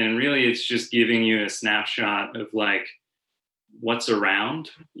 And really it's just giving you a snapshot of like what's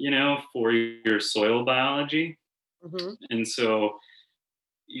around, for your soil biology. And so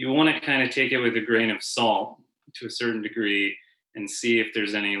you want to kind of take it with a grain of salt to a certain degree and see if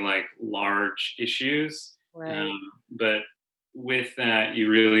there's any like large issues. Right. But with that, you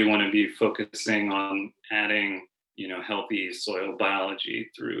really want to be focusing on adding healthy soil biology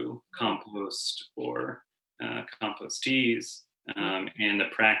through compost or compost teas, and the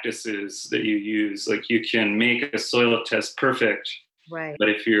practices that you use. Like you can make a soil test perfect, Right. but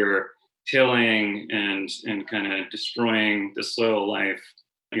if you're tilling and kind of destroying the soil life,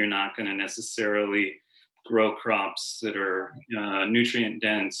 you're not going to necessarily grow crops that are nutrient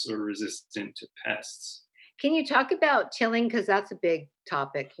dense or resistant to pests. Can you talk about tilling? Because that's a big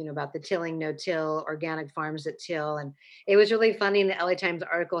topic, about the tilling, no-till, organic farms that till. And it was really funny in the LA Times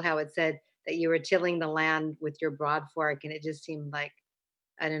article how it said that you were tilling the land with your broad fork. And it just seemed like,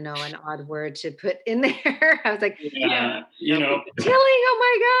 I don't know, an odd word to put in there. I was like, Yeah, tilling, oh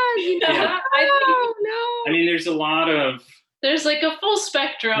my God. I mean, there's a lot of... There's like a full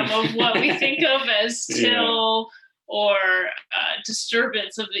spectrum of what we think of as till or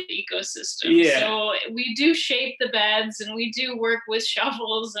disturbance of the ecosystem. Yeah. So we do shape the beds and we do work with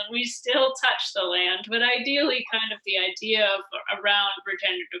shovels and we still touch the land. But ideally, kind of the idea of around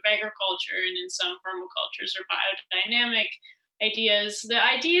regenerative agriculture and in some permacultures or biodynamic ideas, the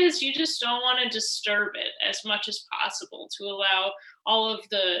idea is you just don't want to disturb it as much as possible to allow all of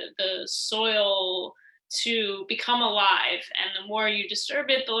the soil to become alive. And the more you disturb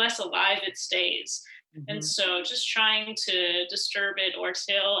it, the less alive it stays. And so just trying to disturb it or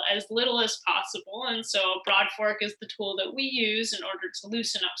till as little as possible. And so broad fork is the tool that we use in order to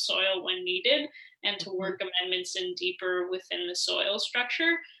loosen up soil when needed and to work amendments in deeper within the soil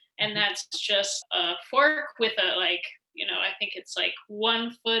structure. And that's just a fork with I think it's like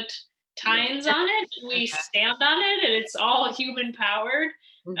 1 foot tines on it. We stand on it and it's all human powered.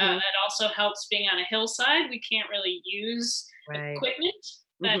 That also helps being on a hillside. We can't really use equipment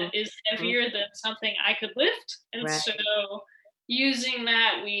that is heavier than something I could lift. And so using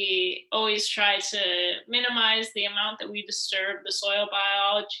that, we always try to minimize the amount that we disturb the soil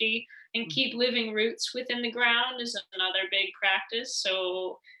biology and keep living roots within the ground is another big practice.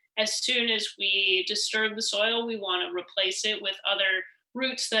 So as soon as we disturb the soil, we want to replace it with other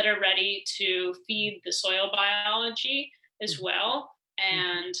roots that are ready to feed the soil biology as well.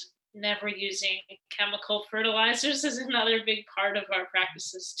 And never using chemical fertilizers is another big part of our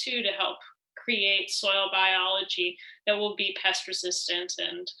practices too, to help create soil biology that will be pest resistant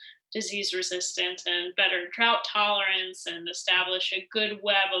and disease resistant and better drought tolerance, and establish a good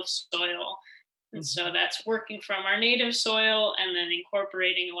web of soil. And so that's working from our native soil and then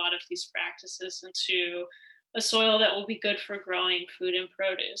incorporating a lot of these practices into a soil that will be good for growing food and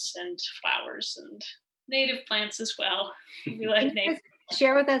produce and flowers and native plants as well. We like native.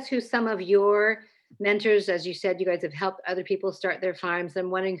 Share with us who some of your mentors, as you said, you guys have helped other people start their farms.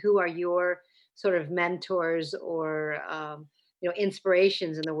 I'm wondering who are your sort of mentors or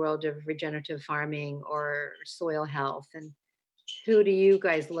inspirations in the world of regenerative farming or soil health, and who do you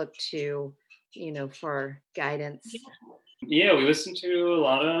guys look to, for guidance? Yeah, we listen to a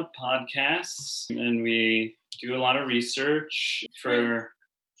lot of podcasts and we do a lot of research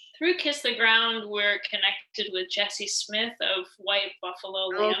Through Kiss the Ground, we're connected with Jesse Smith of White Buffalo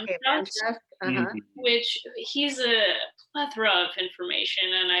Lamb Trust, which he's a plethora of information,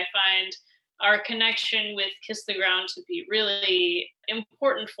 and I find our connection with Kiss the Ground to be really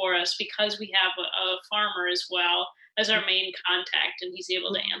important for us because we have a farmer as well as our main contact, and he's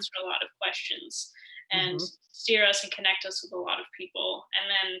able to answer a lot of questions and steer us and connect us with a lot of people. And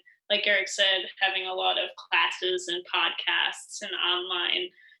then, like Eric said, having a lot of classes and podcasts and online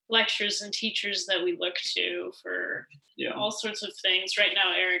lectures and teachers that we look to for all sorts of things. Right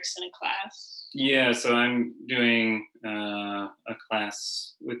now, Eric's in a class. Yeah, so I'm doing a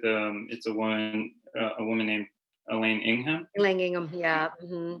class with it's a woman named Elaine Ingham. Elaine Ingham, yeah.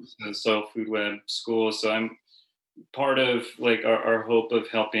 So Soil Food Web School. So I'm part of like our hope of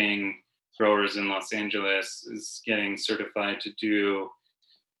helping growers in Los Angeles is getting certified to do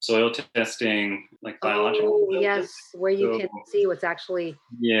soil testing, like biological. Yes, where you can see what's actually.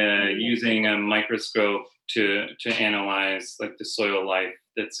 Yeah, using a microscope to analyze like the soil life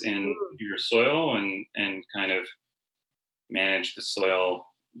that's in your soil and kind of manage the soil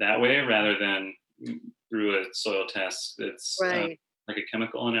that way rather than through a soil test that's right. Like a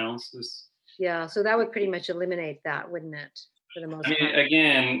chemical analysis. Yeah, so that would pretty much eliminate that, wouldn't it? For the most part.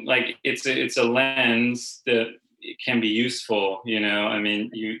 Again, like it's a lens that it can be useful, I mean,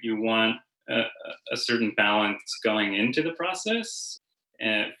 you want a certain balance going into the process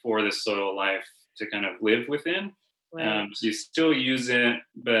and for the soil life to kind of live within. Right. So you still use it,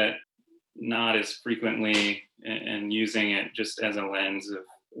 but not as frequently, and using it just as a lens of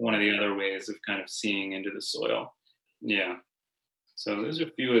one of the other ways of kind of seeing into the soil. Yeah. So those are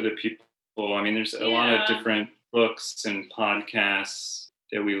a few of the people. I mean, there's a lot of different books and podcasts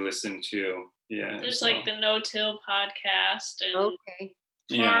that we listen to. Yeah. There's like the No Till podcast and okay.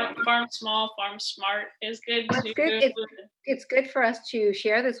 Farm Small, Farm Smart is good too. Good. It's good for us to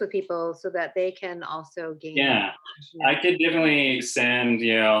share this with people so that they can also gain. Yeah, I could definitely send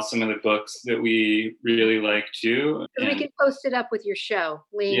some of the books that we really like too. And we can post it up with your show.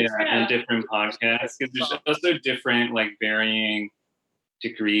 Links. And different podcasts. Because there's also different like varying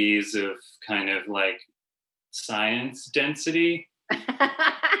degrees of kind of like science density.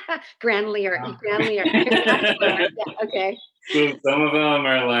 Grandlier. Yeah, okay. So some of them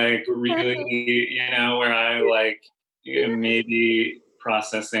are like really, where I like maybe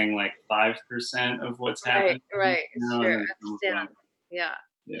processing like 5% of what's happening. Right. Sure. Yeah.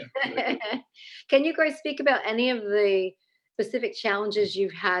 Can you guys speak about any of the specific challenges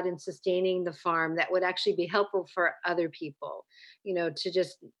you've had in sustaining the farm that would actually be helpful for other people, to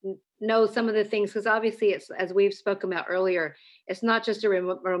just know some of the things? Because obviously it's, as we've spoken about earlier, it's not just a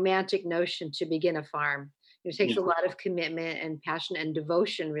romantic notion to begin a farm. It takes a lot of commitment and passion and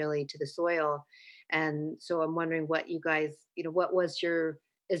devotion really to the soil. And so I'm wondering what you guys,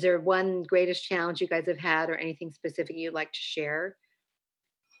 is there one greatest challenge you guys have had or anything specific you'd like to share?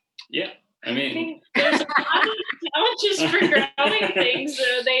 Yeah. I think there's a lot of challenges for growing things.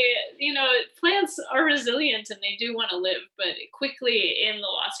 Plants are resilient and they do want to live, but quickly in the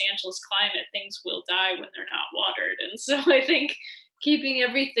Los Angeles climate, things will die when they're not watered. And so I think keeping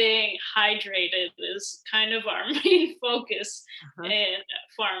everything hydrated is kind of our main focus in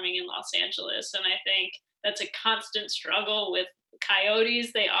farming in Los Angeles. And I think that's a constant struggle with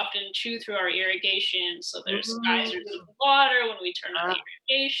coyotes. They often chew through our irrigation. So there's geysers of water when we turn on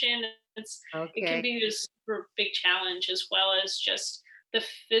the irrigation. It can be a super big challenge, as well as just the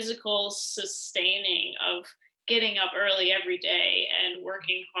physical sustaining of getting up early every day and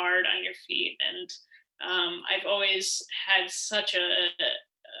working hard on your feet. And I've always had such a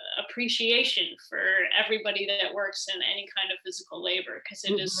appreciation for everybody that works in any kind of physical labor, because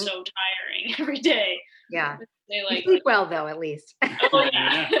it is so tiring every day. Yeah. They sleep well though, at least. Oh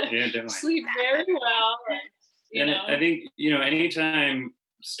yeah. Yeah, definitely. Sleep very well. And I think, anytime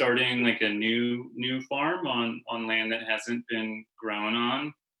starting like a new farm on land that hasn't been grown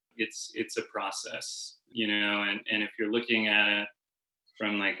on it's a process, and if you're looking at it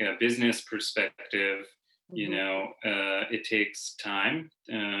from like a business perspective, it takes time,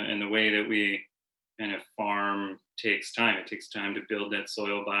 and the way that we kind of farm takes time. It takes time to build that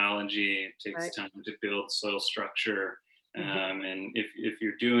soil biology. It takes time to build soil structure. And if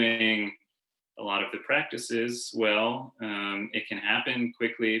you're doing a lot of the practices well, it can happen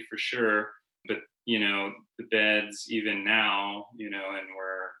quickly for sure. But the beds, even now, and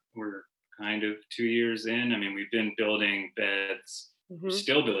we're kind of 2 years in. I mean, we've been building beds,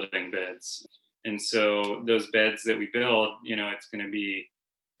 still building beds, and so those beds that we build, it's going to be,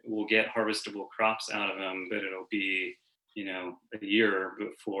 we'll get harvestable crops out of them, but it'll be, a year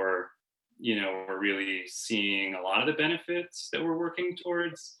before, we're really seeing a lot of the benefits that we're working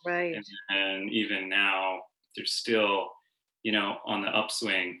towards. Right. And even now, they're still, on the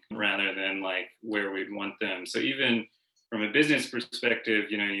upswing rather than like where we'd want them. So even from a business perspective,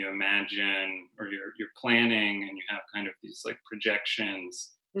 you imagine, or you're planning, and you have kind of these like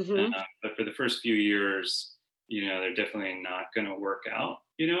projections. But for the first few years, they're definitely not going to work out,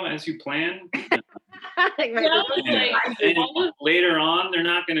 as you plan. And later on, they're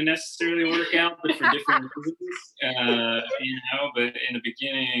not going to necessarily work out, but for different reasons, but in the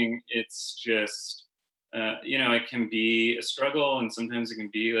beginning, it's just, it can be a struggle, and sometimes it can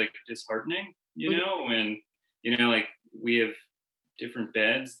be like disheartening, and, like we have different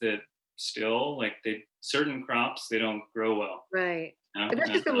beds that still like certain crops, they don't grow well. Right. But that's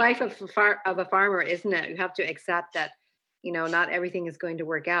just the life of a farmer, isn't it? You have to accept that, not everything is going to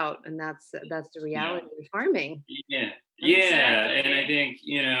work out, and that's the reality of farming. Yeah. And I think,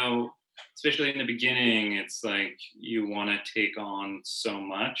 especially in the beginning, it's like you want to take on so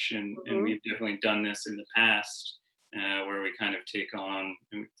much, and we've definitely done this in the past, where we kind of take on,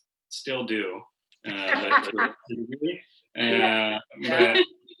 and we still do, but where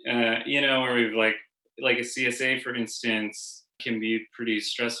we've like a CSA, for instance, can be pretty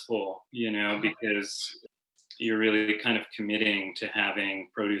stressful, because you're really kind of committing to having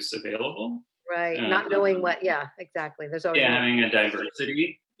produce available. Right. Not knowing what, exactly. There's always having a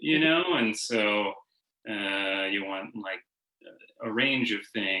diversity, and so you want like a range of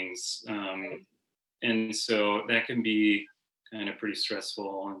things. And so that can be kind of pretty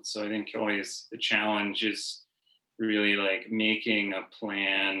stressful. And so I think always the challenge is really like making a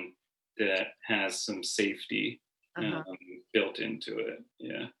plan that has some safety built into it.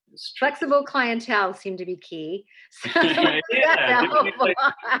 Yeah. Flexible clientele seem to be key. I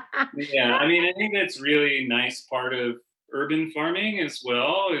mean, I think that's really nice part of urban farming as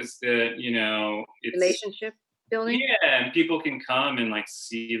well, is that, it's relationship building. Yeah. And people can come and like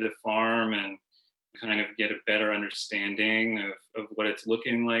see the farm and kind of get a better understanding of what it's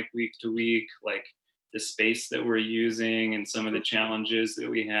looking like week to week, like the space that we're using and some of the challenges that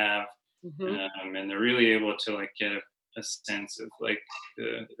we have. And they're really able to like get a sense of like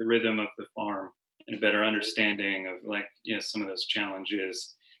the rhythm of the farm and a better understanding of like, some of those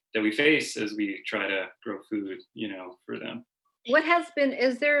challenges that we face as we try to grow food, for them.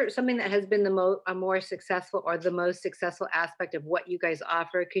 Is there something that has been a more successful, or the most successful aspect of what you guys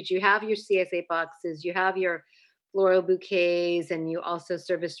offer? Because you have your CSA boxes, you have your floral bouquets, and you also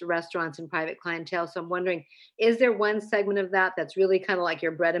service restaurants and private clientele. So I'm wondering, is there one segment of that that's really kind of like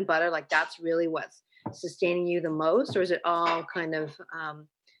your bread and butter? Like that's really what's sustaining you the most, or is it all kind of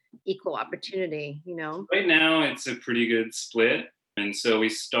equal opportunity, Right now, it's a pretty good split. And so we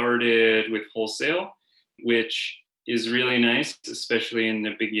started with wholesale, which is really nice, especially in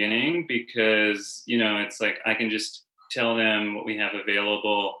the beginning, because, it's like I can just tell them what we have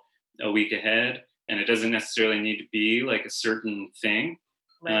available a week ahead, and it doesn't necessarily need to be like a certain thing.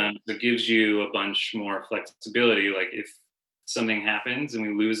 Right. It gives you a bunch more flexibility. Like if something happens and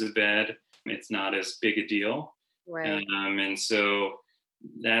we lose a bed, it's not as big a deal. Right. And so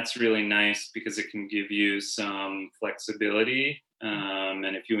that's really nice because it can give you some flexibility.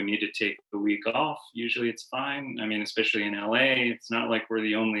 And if you need to take a week off, usually it's fine. I mean, especially in LA, it's not like we're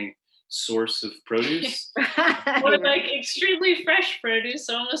the only source of produce. Or like extremely fresh produce.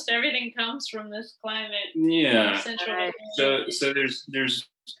 Almost everything comes from this climate. Yeah. Central. So there's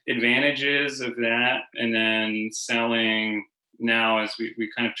advantages of that, and then selling now as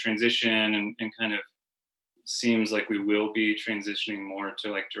we kind of transition and kind of seems like we will be transitioning more to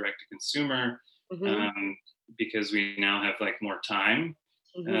like direct to consumer, because we now have like more time.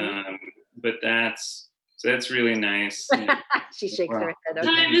 But that's really nice. She shakes her head. Okay.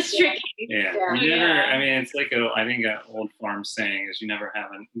 Time is tricky. Yeah. I mean, it's like I think an old farm saying is the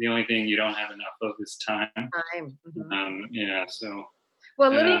only thing you don't have enough of is time. Time. Yeah. So.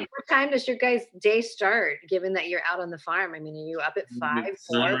 Well, Lydia, Um, what time does your guys' day start, given that you're out on the farm? I mean, are you up at with 5, 4?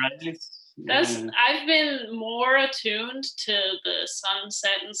 sunrise. That's Yeah. I've been more attuned to the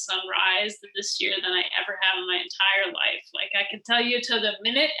sunset and sunrise this year than I ever have in my entire life. Like I can tell you to the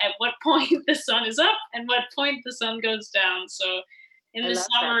minute at what point the sun is up and what point the sun goes down. So in I the love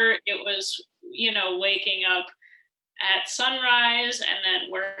that. summer it was, waking up at sunrise and then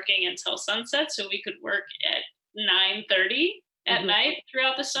working until sunset so we could work at 9:30 at Mhm. night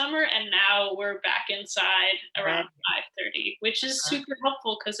throughout the summer, and now we're back inside Right. around 5:30, which is Uh-huh. super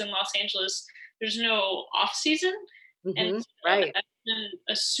helpful because in Los Angeles there's no off season, and Mhm. so Right. that's been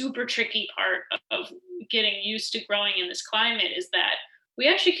a super tricky part of getting used to growing in this climate is that we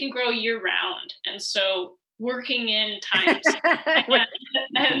actually can grow year round, and so working in times Right.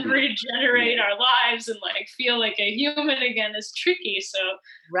 and regenerate our lives and like feel like a human again is tricky. So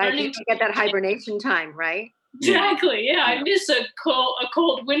Right. You learning don't to get that hibernation time, right? Yeah. exactly, yeah, I miss a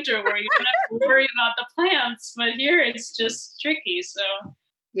cold winter where you don't have to worry about the plants, but here it's just tricky. So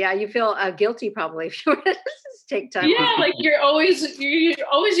Yeah, you feel guilty probably if you were to take time off. yeah, like you're always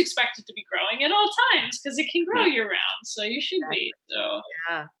expected to be growing at all times because it can grow year round. So you should be. So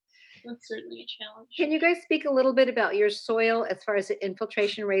Yeah. that's certainly a challenge. Can you guys speak a little bit about your soil as far as the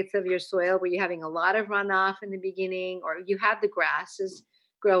infiltration rates of your soil? Were you having a lot of runoff in the beginning, or you had the grasses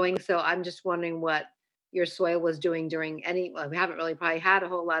growing? So I'm just wondering what your soil was doing during any. Well, we haven't really probably had a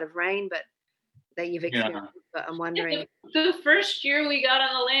whole lot of rain, but that you've Yeah. experienced. But I'm Yeah, wondering. the first year we got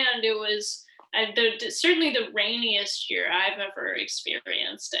on the land, it was certainly the rainiest year I've ever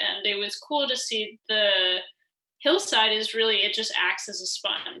experienced, and it was cool to see the hillside is really it just acts as a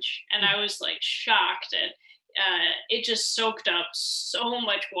sponge, and I was like shocked at it just soaked up so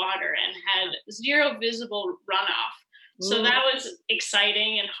much water and had zero visible runoff. So Mm, that was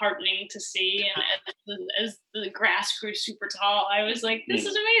exciting and heartening to see. And as the grass grew super tall, I was like, this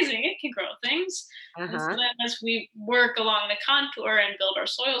is amazing. It can grow things. And so uh-huh. then as we work along the contour and build our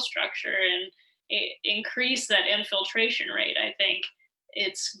soil structure and increase that infiltration rate, I think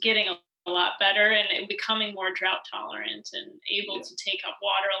it's getting a lot better and becoming more drought tolerant and able Yeah. to take up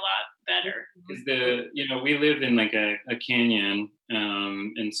water a lot better. Is we live in like a canyon,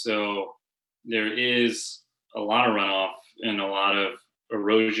 and so there is a lot of runoff and a lot of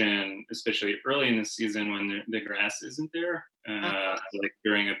erosion, especially early in the season when the grass isn't there. Uh-huh. Like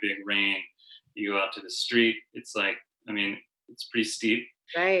during a big rain, you go out to the street. It's like, I mean, it's pretty steep,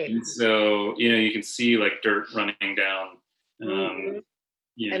 Right. and so you can see like dirt running down. Um, Mhm.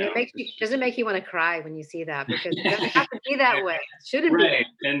 And it makes you it's does just it make you want to cry when you see that? Because it doesn't have to be that way. It shouldn't be. right.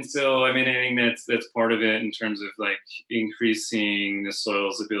 And so, I mean, I think that's part of it in terms of like increasing the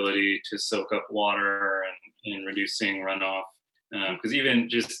soil's ability to soak up water and reducing runoff. Because even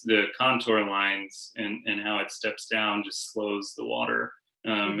just the contour lines and how it steps down just slows the water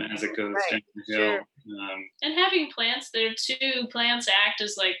Mhm. as it goes Right. down the hill. Sure. And having plants there too, plants act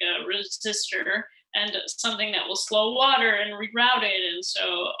as like a resistor and something that will slow water and reroute it. And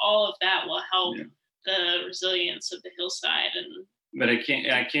so all of that will help Yeah. the resilience of the hillside. And But I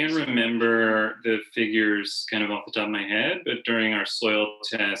can't remember the figures kind of off the top of my head. But during our soil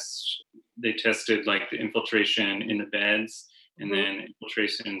tests, they tested like the infiltration in the beds and Mhm. then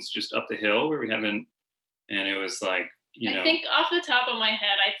infiltrations just up the hill where we haven't. And it was like, I think off the top of my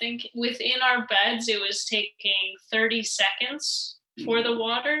head, I think within our beds, it was taking 30 seconds for the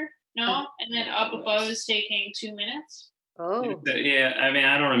water. No, and then up above is taking 2 minutes. Oh, yeah. I mean,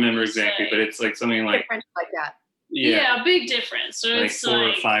 I don't remember It's exactly, but like, it's like something like, different like that. yeah, yeah, big difference. So like it's 4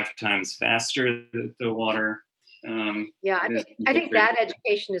 or 5 times faster the water. Yeah, Is I think infiltrated. that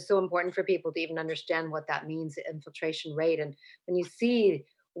education is so important for people to even understand what that means, the infiltration rate. And when you see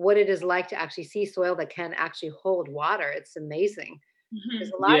what it is like to actually see soil that can actually hold water, it's amazing. Because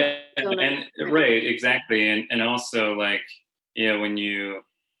Mhm. a lot of Yeah, people don't and understand. right, exactly, and also like when you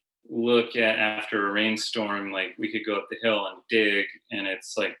look at after a rainstorm, like we could go up the hill and dig, and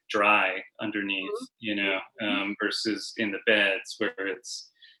it's like dry underneath, Mhm. Mhm. versus in the beds where it's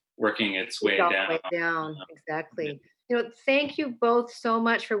working its It's way all the down. way down. Yeah. Exactly. Thank you both so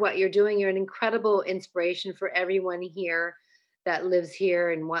much for what you're doing. You're an incredible inspiration for everyone here that lives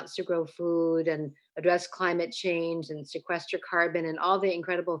here and wants to grow food and address climate change and sequester carbon and all the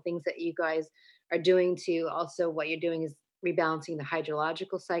incredible things that you guys are doing to also what you're doing is rebalancing the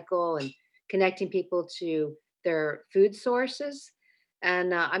hydrological cycle and connecting people to their food sources.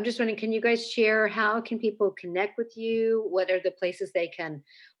 And I'm just wondering, can you guys share how can people connect with you? What are the places they can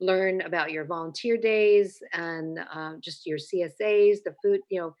learn about your volunteer days and just your CSAs, the food,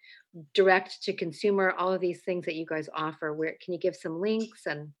 direct to consumer, all of these things that you guys offer. Where can you give some links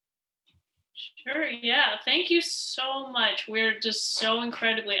and Sure. Yeah. Thank you so much. We're just so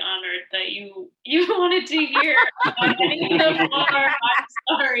incredibly honored that you wanted to hear any of our. I'm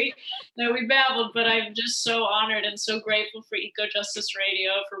sorry that we babbled, but I'm just so honored and so grateful for Eco Justice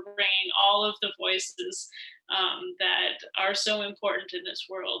Radio for bringing all of the voices that are so important in this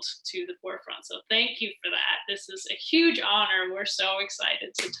world to the forefront. So thank you for that. This is a huge honor. We're so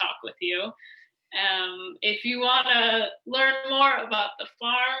excited to talk with you. If you want to learn more about the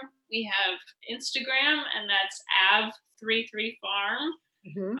farm, we have Instagram, and that's av33farm.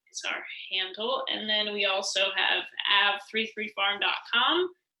 Mhm. It's our handle. And then we also have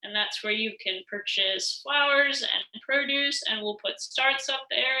av33farm.com, and that's where you can purchase flowers and produce, and we'll put starts up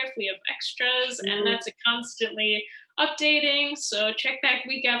there if we have extras, and that's a constantly updating. So check back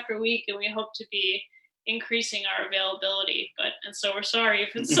week after week, and we hope to be increasing our availability, and so we're sorry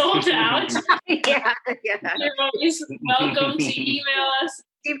if it's sold out. Yeah. You're always welcome to email us.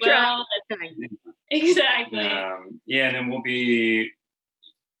 Keep trying. Exactly. Yeah, and then we'll be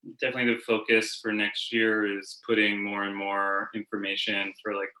definitely the focus for next year is putting more and more information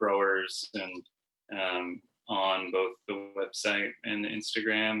for like growers and on both the website and the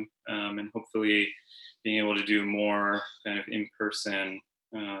Instagram, and hopefully being able to do more kind of in-person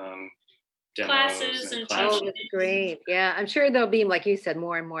classes and oh, that's great. Yeah, I'm sure there'll be, like you said,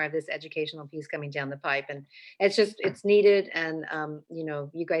 more and more of this educational piece coming down the pipe, and it's needed, and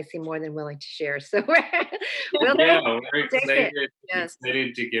you guys seem more than willing to share, so we're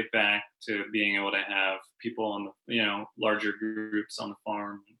excited to get back to being able to have people on the larger groups on the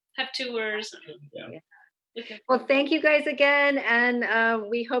farm, have tours. Yeah. Well, thank you guys again, and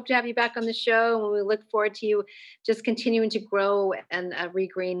we hope to have you back on the show, and we look forward to you just continuing to grow and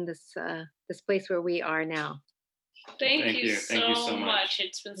regreen this place where we are now. Thank you so much.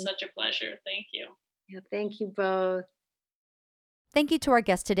 It's been such a pleasure. Thank you. Yeah, thank you both. Thank you to our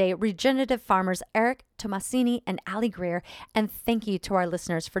guests today, regenerative farmers Eric Tomasini and Ali Greer, and thank you to our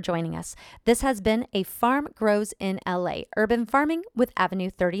listeners for joining us. This has been A Farm Grows in LA, Urban Farming with Avenue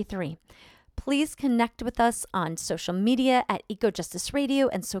 33. Please connect with us on social media at Eco Justice Radio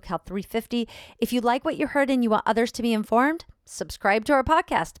and SoCal 350. If you like what you heard and you want others to be informed, subscribe to our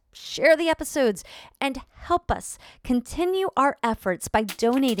podcast, share the episodes, and help us continue our efforts by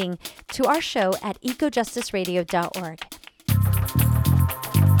donating to our show at ecojusticeradio.org.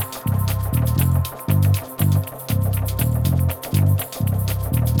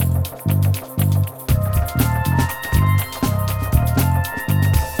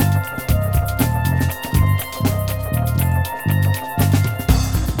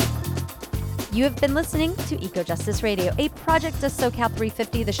 You have been listening to Eco Justice Radio, a project of SoCal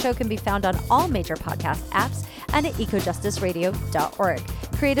 350. The show can be found on all major podcast apps and at ecojusticeradio.org.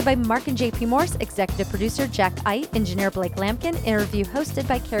 Created by Mark and JP Morse, executive producer Jack Ite, engineer Blake Lampkin, interview hosted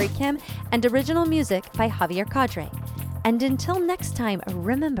by Carrie Kim, and original music by Javier Cadre. And until next time,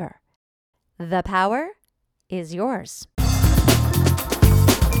 remember, the power is yours.